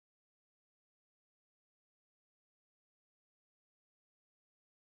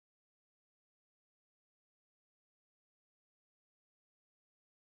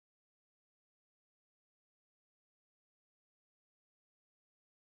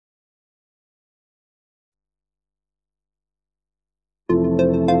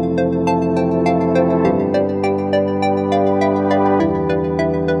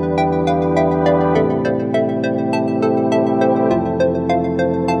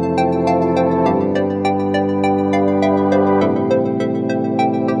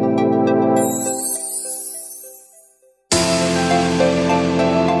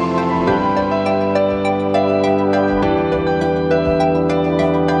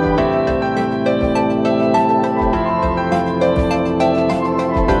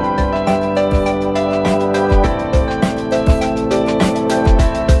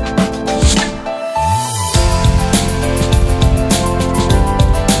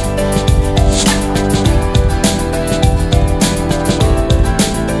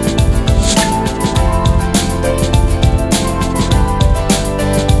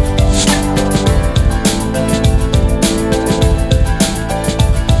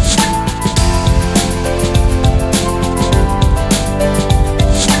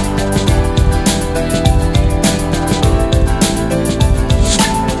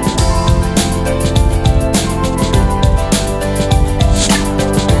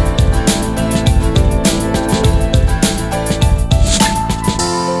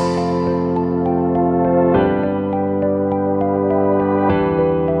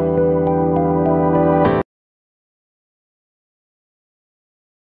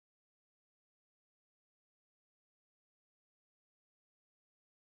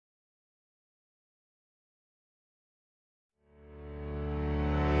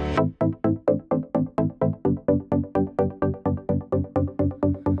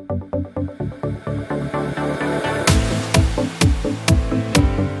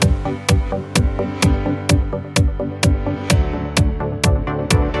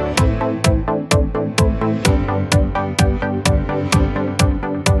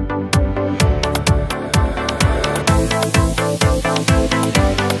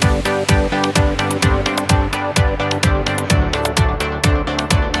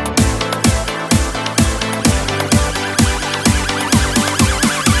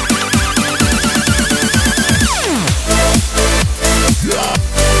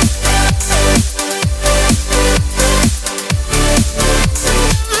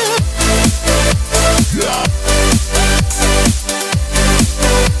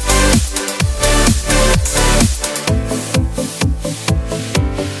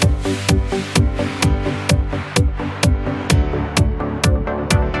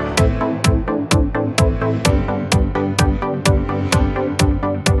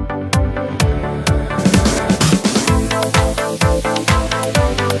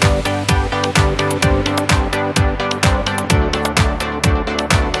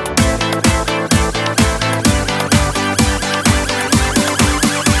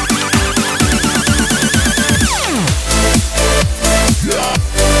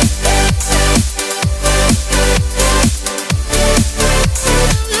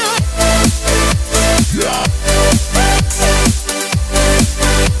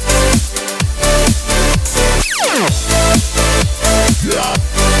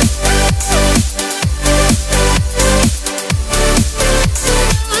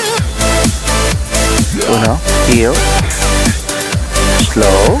heel,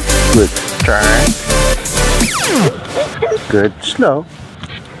 slow, good, turn, good, slow,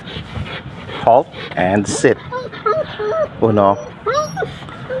 halt and sit. Uno,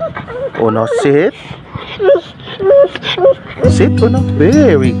 sit, sit, Uno,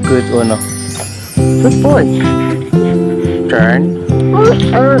 very good, Uno, good boy, turn,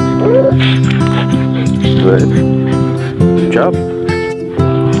 good job,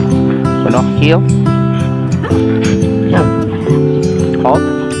 Uno, heel, halt,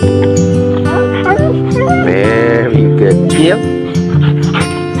 very good, heel,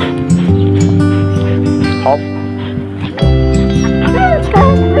 halt,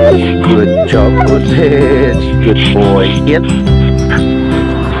 good job, good pitch, good boy, hit,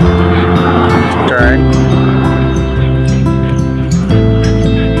 turn,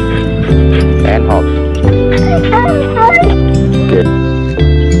 and halt, good.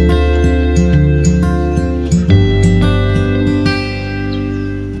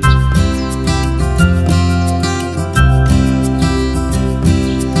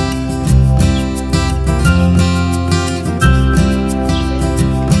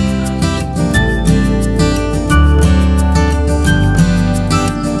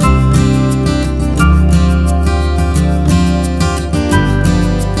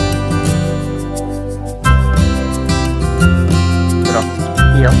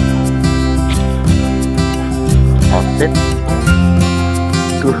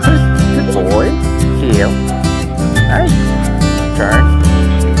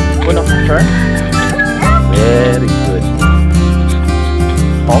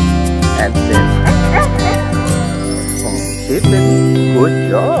 Good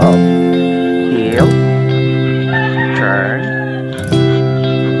job. Heel. Turn.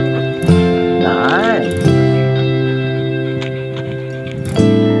 Nice.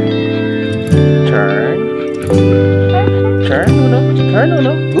 Turn. Turn, Uno. Turn,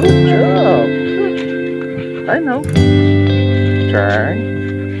 Uno. Good job. I know. Turn.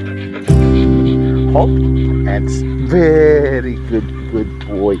 Hold. And very good. Good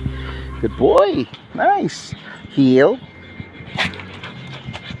boy. Good boy. Nice. Heel.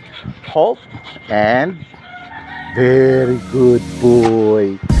 Hold. And very good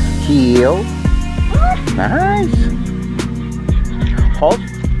boy. Heel. Nice. Hold.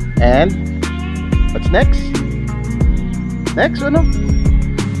 And what's next? Next, Uno.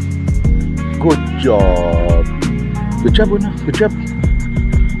 Good job. Good job, Uno. Good job.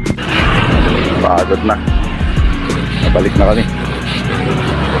 Pagod na. Nabalik na kami.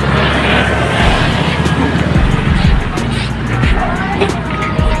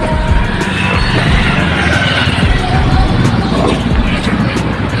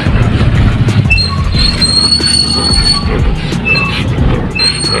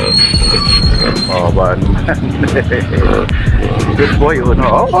 Oh, ba naman. Good boy, Uno.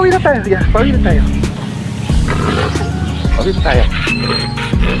 Oh, pauwi na tayo. Yeah, pauwi na tayo. Pauwi na tayo.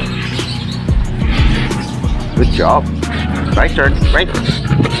 Good job. Right turn. Right.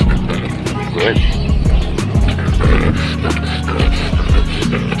 Good.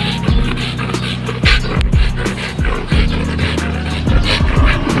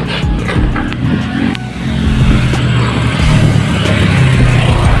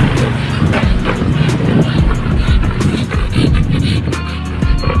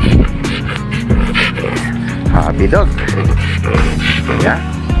 Happy dog. Yeah.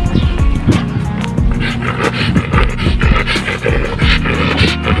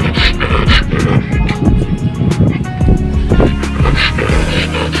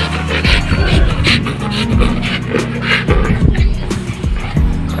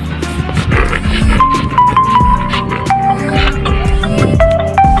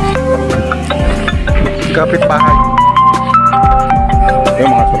 Kapit bahay.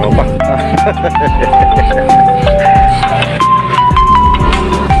 Yung mga tropa.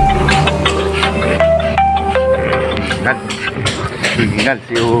 Hingal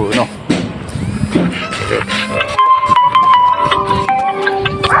si Uno.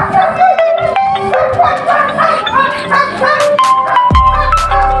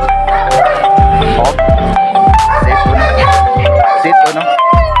 Hop. Sit, Uno.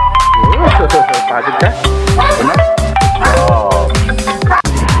 Pagod ka? Uno? Oh.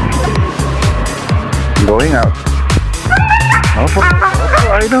 Going out. Opo.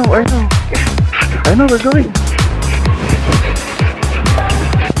 I know we're going.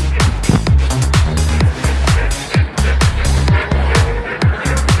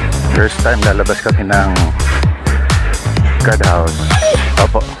 First time lalabas kami ng God house.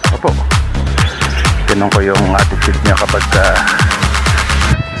 Opo. Tinong ko yung attitude niya kapag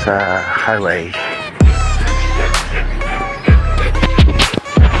sa highway.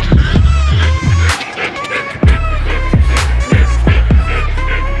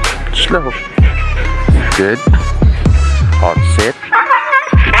 Slow. Good. Hot sit.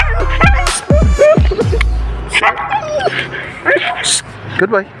 Good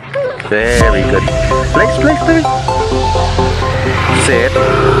boy. Very good. Flex, baby. Sit.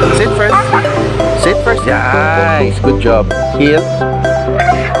 Sit first. Sit first. Nice. Good job. Heel.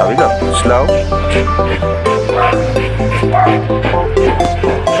 There we go. Slow.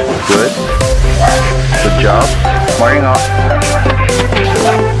 Good. Good job. Morning off.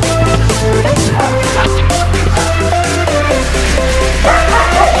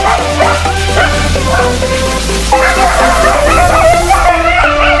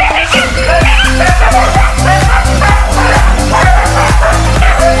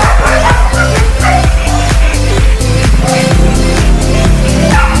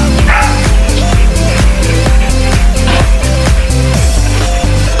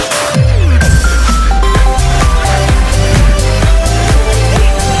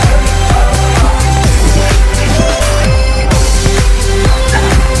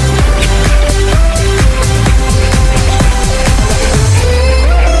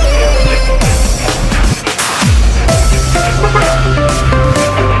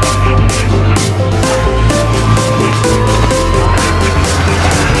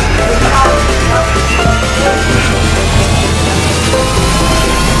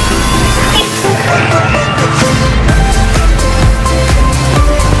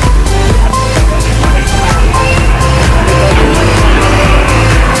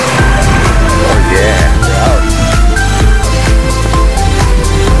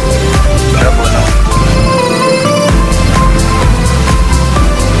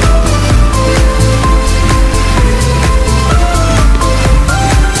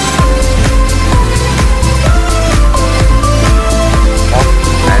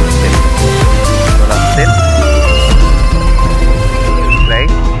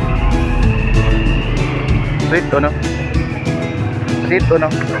 Sit,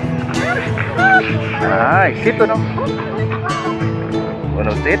 Uno. Nice. Sit, Uno.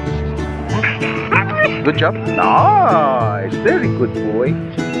 Uno, sit. Good job. Nice. Very good boy.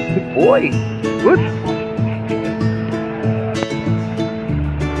 Good boy. Good.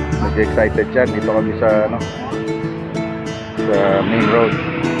 Excited siya. Dito kami sa ano, sa main road.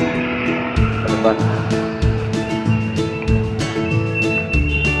 Ano ba?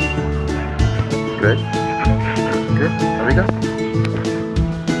 Good. Good. There we go.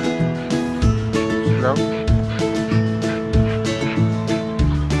 Slow.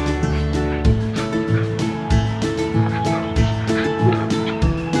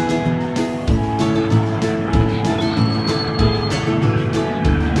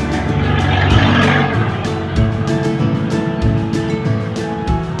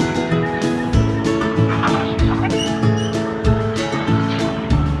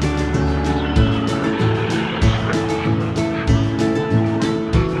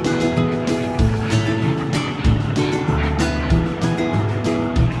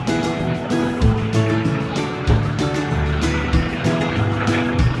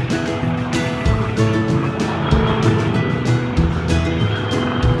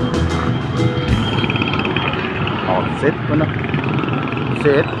 Sit, Uno.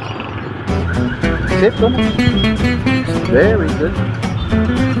 Sit. Sit, Uno. Very good.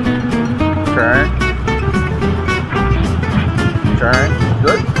 Turn. Turn.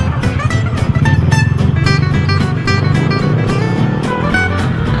 Good.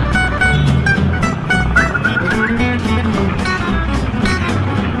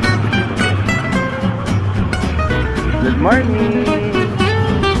 Good morning.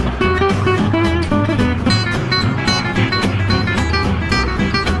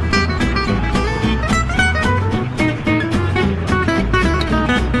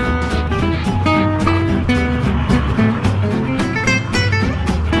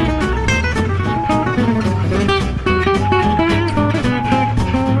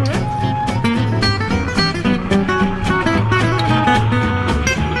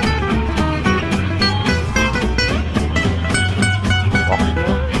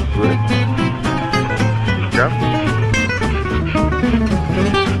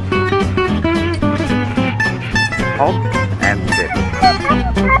 Halt and sit.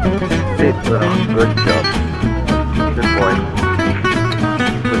 Sit, good job. Good boy.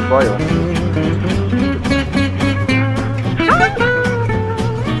 Good boy.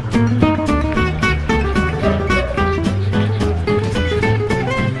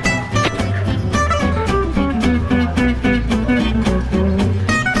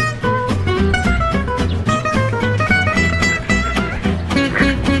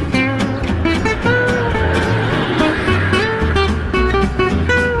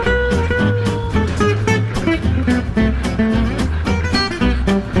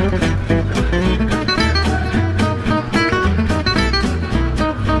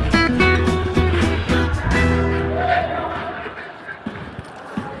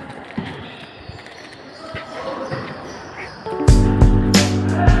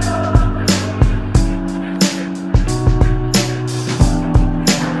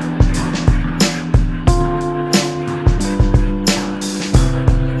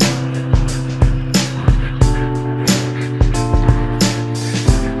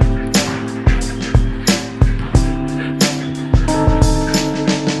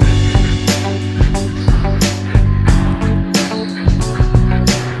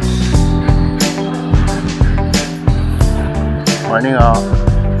 Morning all.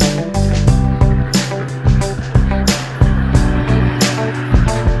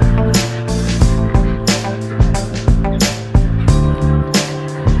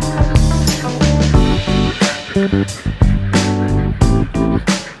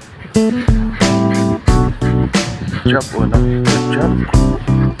 Good job, Uno. Good job.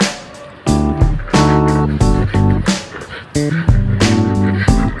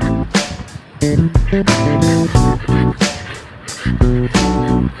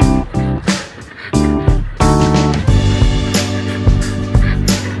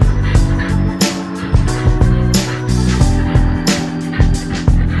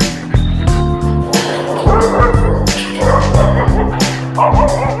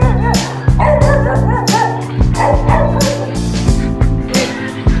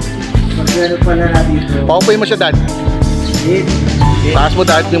 Paupuin mo siya, Dad. Taas mo,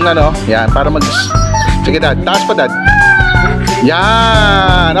 Dad, yung ano. Yan, para mag... Sige, Dad. Taas pa, Dad.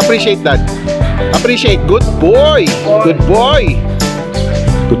 Yan. Appreciate, Dad. Appreciate. Good boy. Good boy.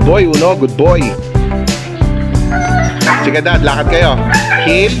 Good boy, Uno. Good boy. Sige, Dad. Lakad kayo.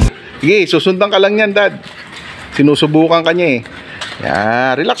 Heel. Sige, susundan ka lang yan, Dad. Sinusubukan ka niya eh.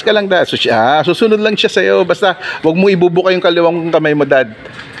 Yan, relax ka lang, dad. Susunod lang siya sa'yo. Basta, wag mo ibubuka yung kaliwang kamay mo, dad.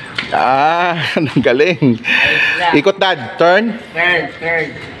 Ang galing. Ikot, dad. Turn. Turn.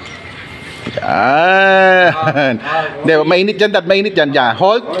 Yan. Hindi, mainit dyan, dad. Mainit dyan.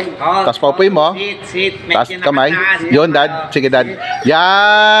 Hold. Tapos paupuin mo. Sit. Tapos kamay. Yun, dad. Sige, dad.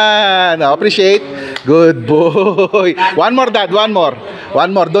 Yan. Appreciate. Good boy. One more, dad. One more.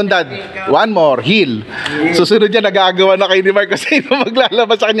 Doon, dad. One more. Heel. Susunod niya, nag-aagawa na kayo ni Mark kasi ito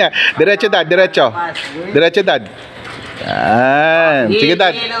maglalabas sa kanya. Diretso, dad. Diretso, dad. Yan. Sige,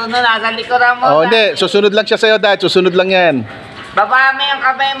 dad. Nasa likuran mo. Oh, hindi. Susunod lang siya sa'yo, dad. Susunod lang yan. Baba mo yung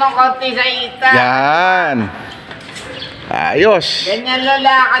kamay mo konti sa ita. Yan. Ayos. Ganyan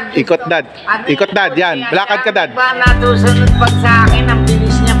lalakad. Ikot, dad. Ikot, dad. Yan. Lakad ka, dad. Ba natusunod pag sa akin, ang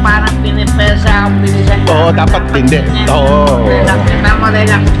bilis niya parang pinipesa ang bilisan niya. Oo, dapat hindi. Oo. Relax mo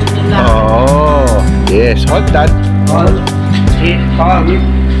nila. Oo. Yes. Hold, dad. Hold.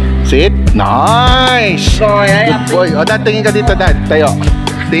 Sit. Nice. Good boy. O, dad, tingin ka dito, dad. Tayo.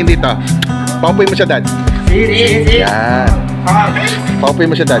 Tingin dito. Paupuin mo siya, dad. Sit. Yan. Paupuin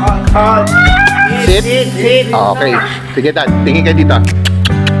mo siya, dad. Sit. Okay. Sige, dad. Tingin ka dito.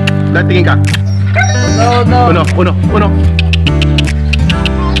 Dad, tingin ka. No. Uno.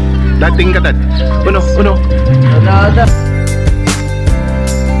 Dad, tingin ka, dad. Uno. No.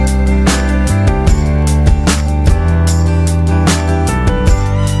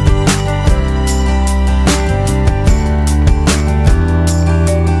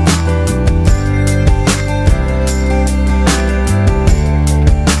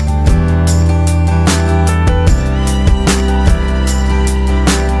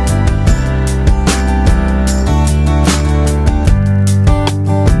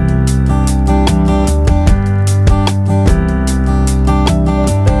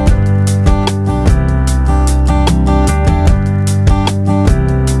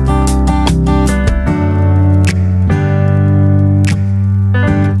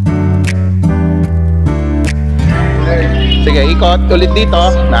 Sige, ikot ulit dito.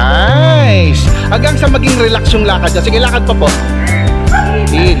 Nice. Hanggang sa maging relax yung lakad niya. Sige, lakad pa po.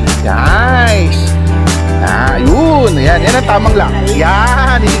 Heel. Nice. Yun. Yan ang tamang lang.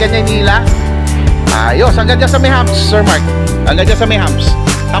 Yan. Hindi ka niya inila. Ayos. Hanggang dyan sa may humps, Sir Mark. Hanggang dyan sa may humps.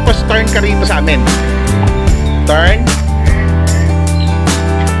 Tapos turn ka rito sa amin. Turn.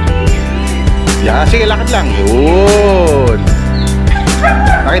 Yan. Sige, lakad lang. Yun.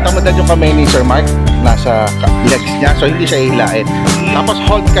 Nakita mo dad yung kamay ni Sir Mark nasa legs niya, so hindi siya hihilain. Tapos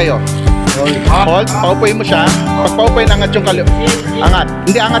hold kayo. Hold, paupuin mo siya. Pag paupuin, angat yung angat.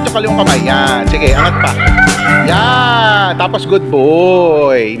 Hindi, angat yung kaliwang kamay. Yan, sige, angat pa. Yan, tapos good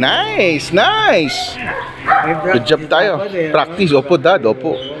boy. Nice. Good job tayo. Practice, opo dad,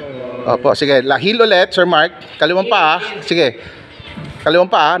 opo. Sige, heel ulit, Sir Mark. Kaliwang pa, sige. Kaliwang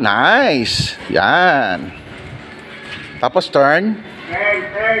pa, nice. Yan. Tapos turn.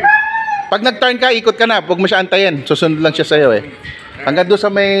 Pag nag-turn ka, ikot ka na. Huwag mo siya antayin. Susunod lang siya sa'yo eh. Hanggang doon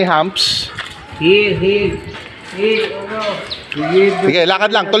sa may humps. Heel. Sige,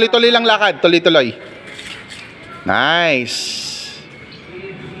 lakad lang. Tuloy-tuloy lang lakad. Tuloy-tuloy. Nice.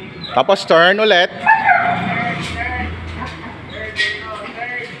 Tapos turn ulit.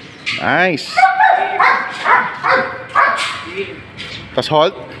 Nice. Tapos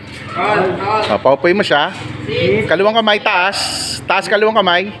hold. Paupuin mo siya. Kaliwang kamay, taas. Taas kaliwang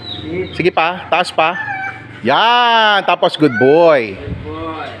kamay. Sige pa, taas pa. Yan, tapos good boy.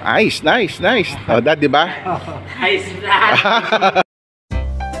 Nice. Oh, dad, di ba? Nice na.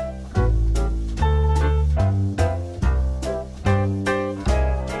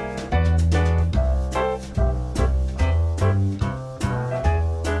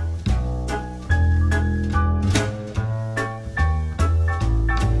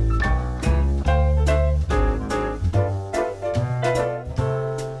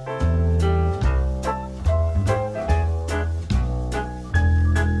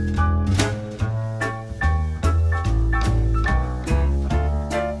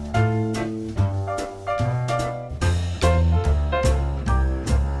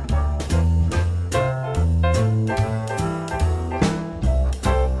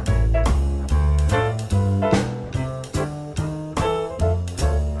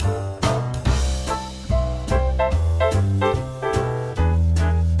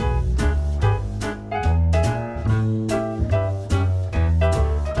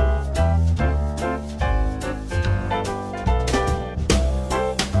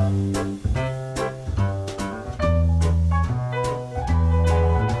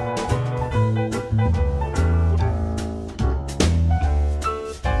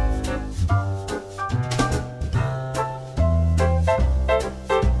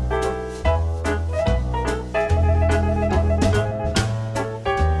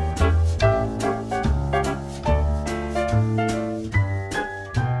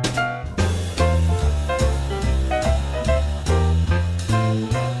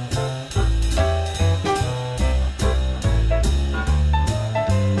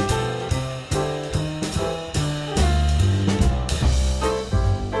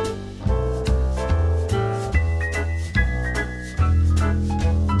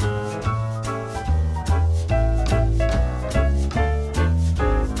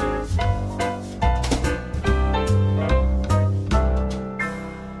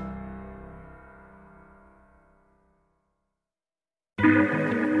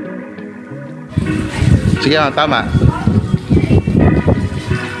 Sige, tama.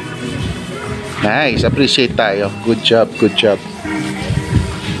 Nice, appreciate tayo. Good job, good job.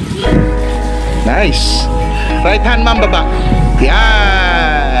 Nice. Right hand, ma'am, baba.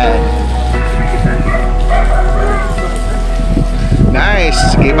 Yan. Nice.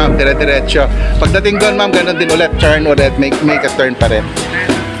 Sige, ma'am, dire-diretso. Pagdating doon, ma'am, ganun din ulit. Turn ulit. Make a turn pa rin.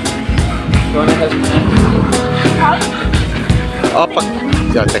 O, pag...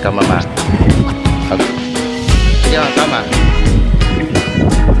 Yo, teka, mama. Sige, tama.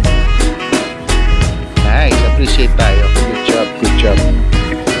 Nice. Appreciate tayo. Good job, good job.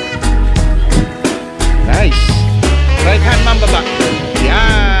 Nice. Right hand, ma'am, baba.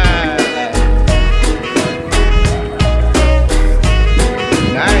 Yan.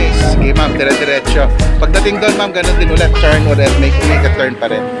 Nice. Sige, ma'am, dire-diretso. Pagdating doon, ma'am, ganun din ulit. Turn ulit. Make a turn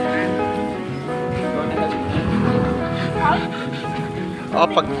pa rin. O,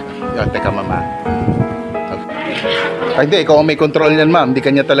 pag... Yo, teka, mama. Ay, hindi. Ikaw ang may control niyan, ma'am. Hindi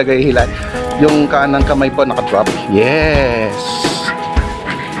kanya talaga ihilan. Yung kanang kamay po nakadrop. Yes.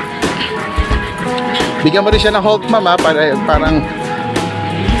 Bigyan mo rin siya ng hold, ma'am, ha? Parang...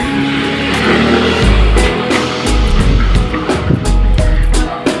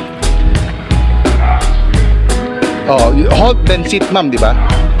 Oh, hold then sit, ma'am, di ba?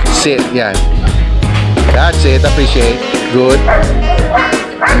 Sit, yan. That's it. Appreciate. Good.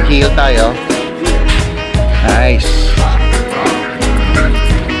 And heel tayo. Nice.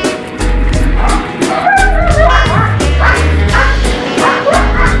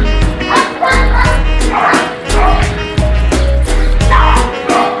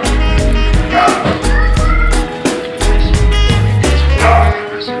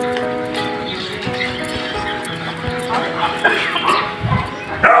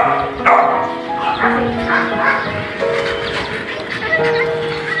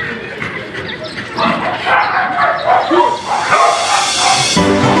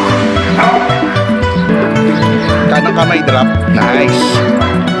 Kanang kamay drop. Nice.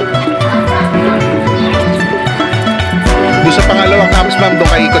 Doon sa pangalawang hams, ma'am, doon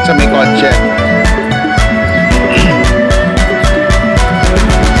kayo ikot sa may kotse.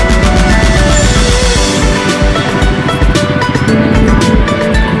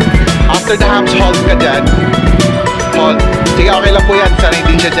 After the hams, hold ka dyan. Hold. Sige, okay lang po yan. Sanay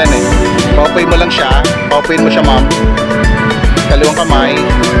din siya dyan eh. Paupuin mo lang siya. Paupuin mo siya, ma'am. Dalawang kamay.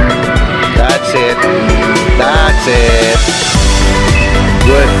 That's it. That's it.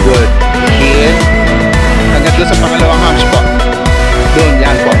 Good, good. Heel. Hanggang doon sa pangalawang hams po. Doon,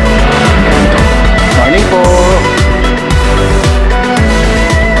 yan po. Morning po.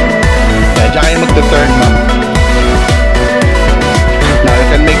 Diyan kayo mag-turn, ma'am. Now, you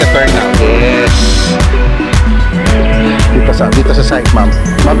can make a turn now. Yes. Dito sa side, ma'am.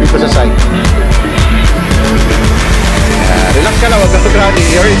 Ma'am, dito sa side. Relax ka na, wag kang grabe.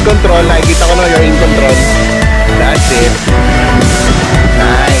 You're in control. Nakikita ko na, you're in control. That's it.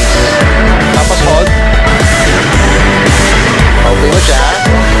 Nice. Tapos hold. Okay mo siya.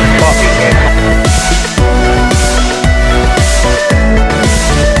 Okay.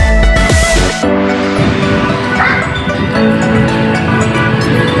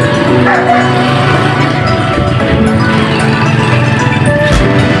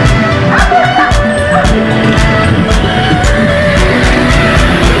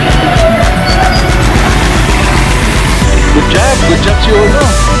 Good job si Uno.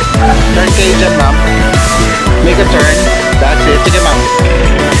 Turn kayo dyan, ma'am. Make a turn. That's it. Sige, ma'am.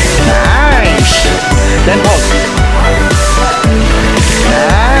 Nice. Then hold.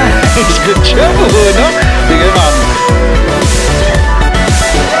 Nice. Good job, Uno. Sige, ma'am.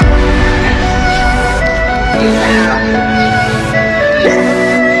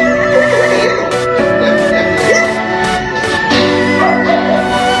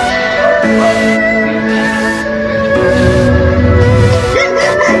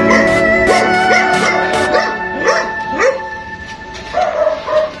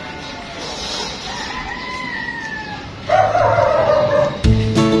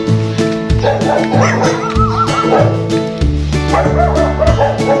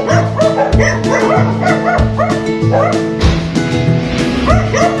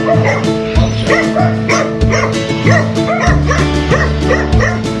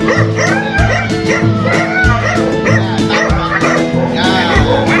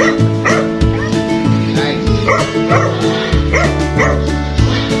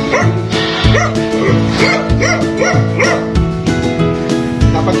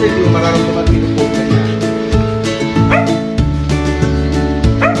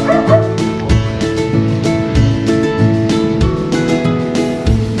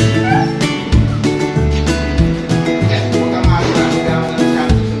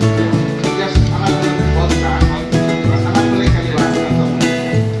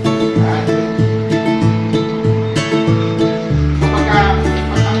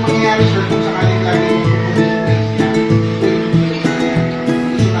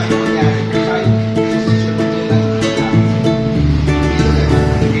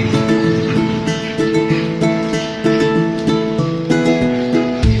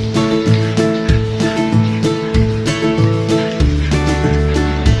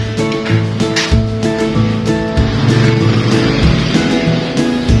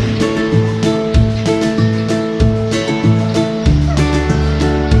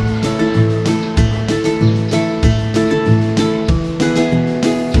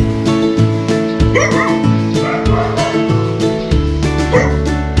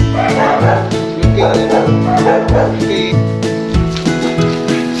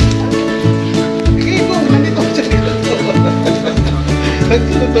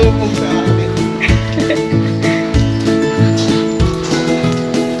 totoo sa akin.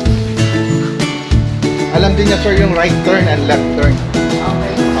 Alam din niya sir yung right turn and left turn.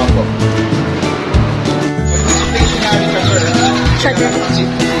 Okay. Opo. Stationary ka sir. Kailangan mag-sit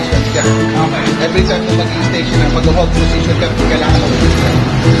position ka. Okay. Every time na mag-station na mag-hold position ka, kailangan mag-sit ka.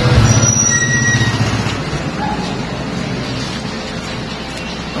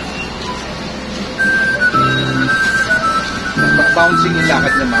 Bouncing yung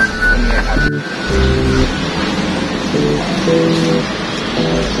lakad niya ma'am.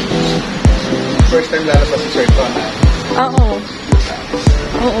 First time lalabas si Sir Ton. Oo.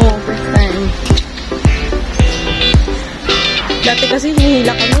 Oo, first time. Dati kasi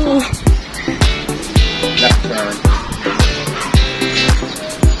hinihila kami. Left turn.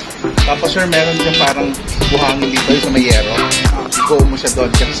 Tapos sir, meron siya parang buhangin dito sa mayero. Go mo siya doon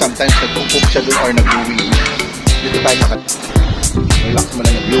kasi sometimes nagpupuk siya doon or nag-uwi. Dito tayo nakat. Relax mo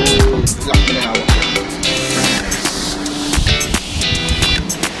lang yung view. Relax mo lang yung hawak.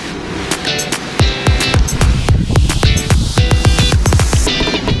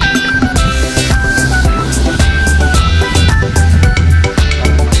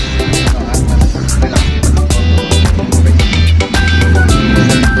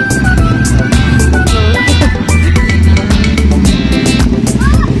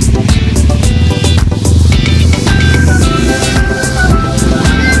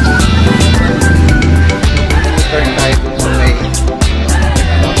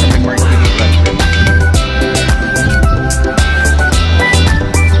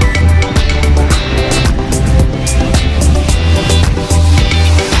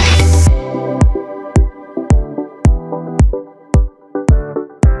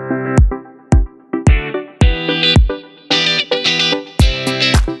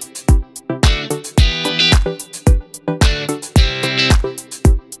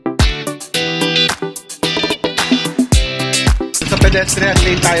 Sa pedestrian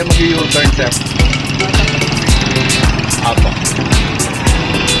lane tayo mag-u-turn, sir. Apo.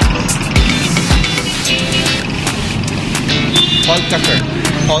 Hold ka, sir.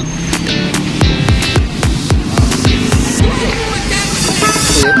 Hold.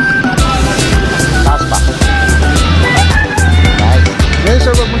 Sit.